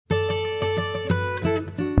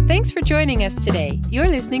Thanks for joining us today. You're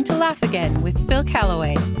listening to Laugh Again with Phil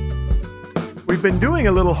Callaway. We've been doing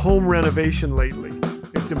a little home renovation lately.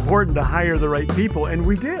 It's important to hire the right people, and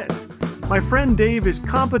we did. My friend Dave is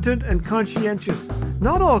competent and conscientious.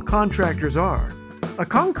 Not all contractors are. A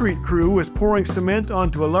concrete crew was pouring cement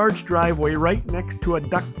onto a large driveway right next to a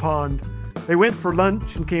duck pond. They went for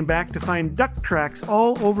lunch and came back to find duck tracks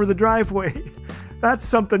all over the driveway. That's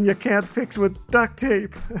something you can't fix with duct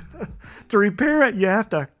tape. To repair it, you have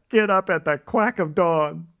to get up at the quack of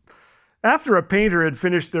dawn. After a painter had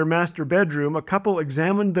finished their master bedroom, a couple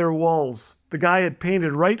examined their walls. The guy had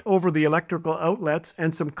painted right over the electrical outlets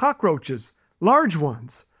and some cockroaches, large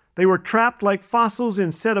ones. They were trapped like fossils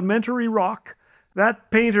in sedimentary rock.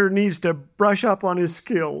 That painter needs to brush up on his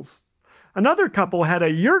skills. Another couple had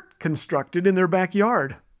a yurt constructed in their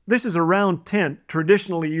backyard. This is a round tent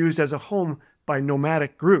traditionally used as a home by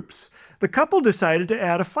nomadic groups. The couple decided to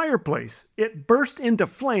add a fireplace. It burst into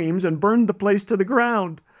flames and burned the place to the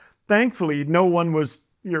ground. Thankfully, no one was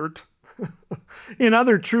hurt. In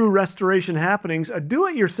other true restoration happenings, a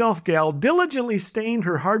do-it-yourself gal diligently stained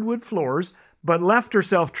her hardwood floors, but left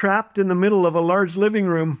herself trapped in the middle of a large living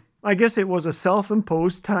room. I guess it was a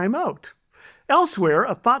self-imposed timeout. Elsewhere,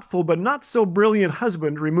 a thoughtful but not so brilliant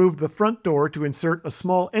husband removed the front door to insert a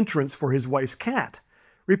small entrance for his wife's cat.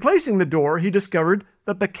 Replacing the door, he discovered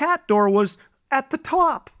that the cat door was at the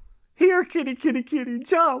top. Here, kitty, kitty, kitty,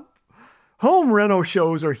 jump! Home reno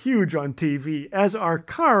shows are huge on TV, as are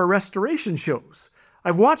car restoration shows.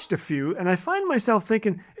 I've watched a few, and I find myself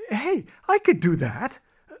thinking, hey, I could do that,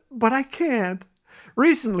 but I can't.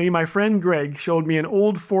 Recently, my friend Greg showed me an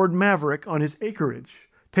old Ford Maverick on his acreage.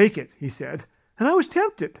 Take it, he said, and I was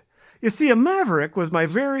tempted. You see, a Maverick was my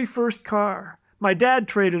very first car. My dad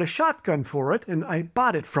traded a shotgun for it, and I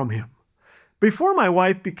bought it from him. Before my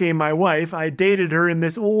wife became my wife, I dated her in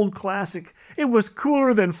this old classic. It was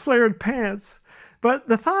cooler than flared pants. But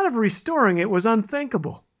the thought of restoring it was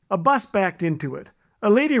unthinkable. A bus backed into it. A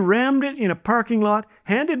lady rammed it in a parking lot,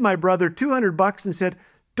 handed my brother $200 and said,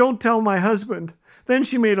 "Don't tell my husband." Then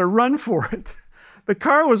she made a run for it. The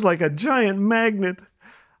car was like a giant magnet.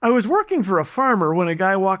 I was working for a farmer when a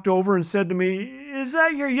guy walked over and said to me, "Is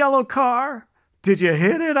that your yellow car?" "Did you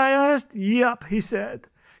hit it?" I asked. "Yup," he said.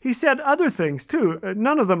 He said other things, too,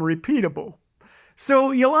 none of them repeatable. So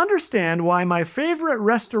you'll understand why my favorite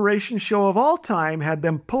restoration show of all time had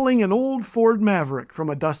them pulling an old Ford Maverick from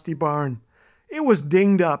a dusty barn. It was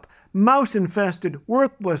dinged up, mouse-infested,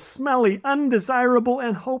 worthless, smelly, undesirable,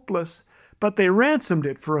 and hopeless. But they ransomed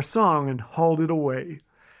it for a song and hauled it away.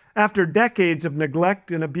 After decades of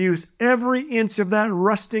neglect and abuse, every inch of that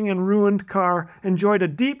rusting and ruined car enjoyed a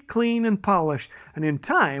deep clean and polish, and in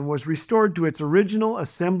time was restored to its original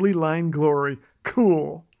assembly line glory.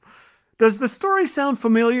 Cool. Does the story sound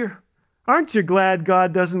familiar? Aren't you glad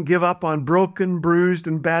God doesn't give up on broken, bruised,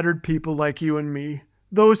 and battered people like you and me?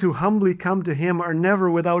 Those who humbly come to Him are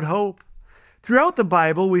never without hope. Throughout the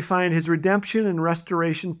Bible, we find His redemption and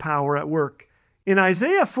restoration power at work. In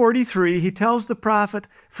Isaiah 43, he tells the prophet,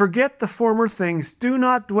 "Forget the former things. Do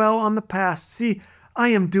not dwell on the past. See, I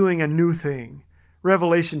am doing a new thing."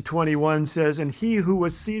 Revelation 21 says, "And he who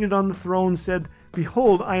was seated on the throne said,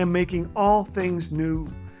 Behold, I am making all things new."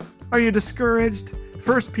 Are you discouraged?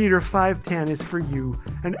 1 Peter 5:10 is for you.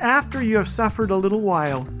 "And after you have suffered a little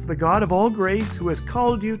while, the God of all grace, who has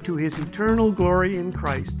called you to His eternal glory in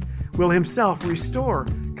Christ, will Himself restore,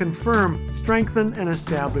 confirm, strengthen, and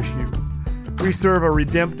establish you." We serve a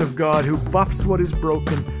redemptive God who buffs what is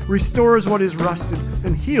broken, restores what is rusted,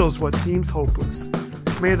 and heals what seems hopeless.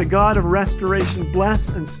 May the God of restoration bless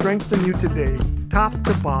and strengthen you today, top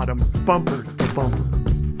to bottom, bumper to bumper.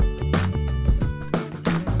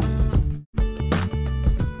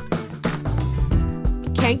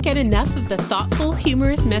 Can't get enough of the thoughtful,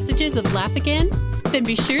 humorous messages of Laugh Again? Then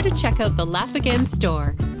be sure to check out the Laugh Again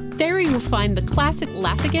store. There you will find the classic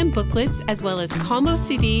Laugh Again booklets as well as combo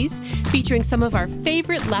CDs featuring some of our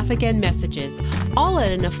favorite Laugh Again messages, all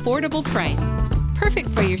at an affordable price. Perfect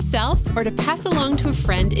for yourself or to pass along to a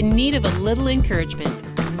friend in need of a little encouragement.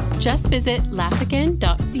 Just visit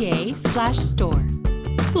laughagain.ca/store.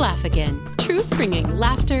 Laugh Again, truth bringing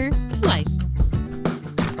laughter to life.